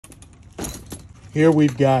Here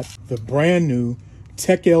we've got the brand new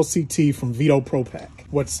Tech LCT from Veto Pro Pac.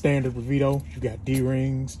 What's standard with Veto? You've got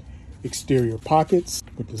D-rings, exterior pockets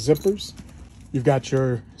with the zippers. You've got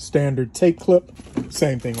your standard tape clip.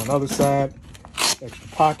 Same thing on the other side. Extra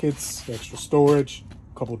pockets, extra storage,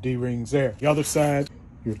 a couple D-rings there. The other side,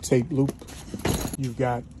 your tape loop. You've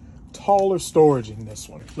got taller storage in this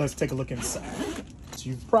one. Let's take a look inside. So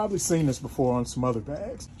you've probably seen this before on some other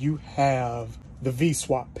bags. You have the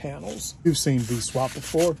V-swap panels. You've seen V-swap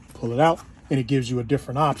before. Pull it out and it gives you a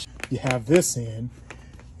different option. You have this in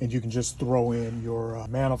and you can just throw in your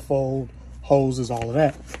manifold, hoses, all of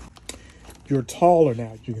that. You're taller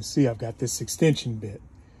now. You can see I've got this extension bit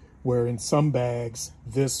where in some bags,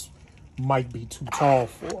 this might be too tall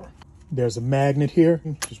for. There's a magnet here.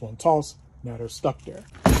 Just want to toss. Now they're stuck there.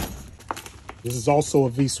 This is also a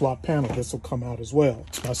V-swap panel. This will come out as well.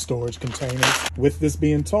 My storage containers. With this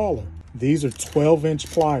being taller, these are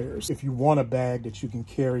 12-inch pliers. If you want a bag that you can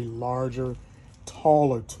carry larger,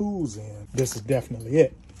 taller tools in, this is definitely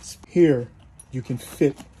it. Here, you can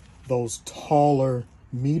fit those taller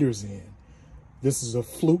meters in. This is a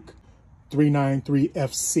Fluke 393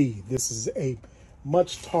 FC. This is a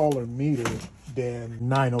much taller meter than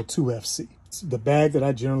 902 FC. The bag that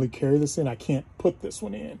I generally carry this in, I can't put this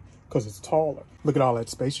one in because it's taller. Look at all that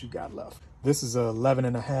space you've got left. This is a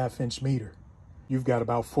 11.5-inch meter. You've got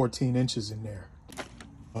about 14 inches in there.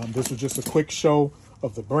 This was just a quick show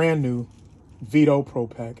of the brand new Veto Pro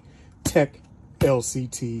Pac Tech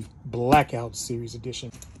LCT Blackout Series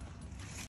Edition.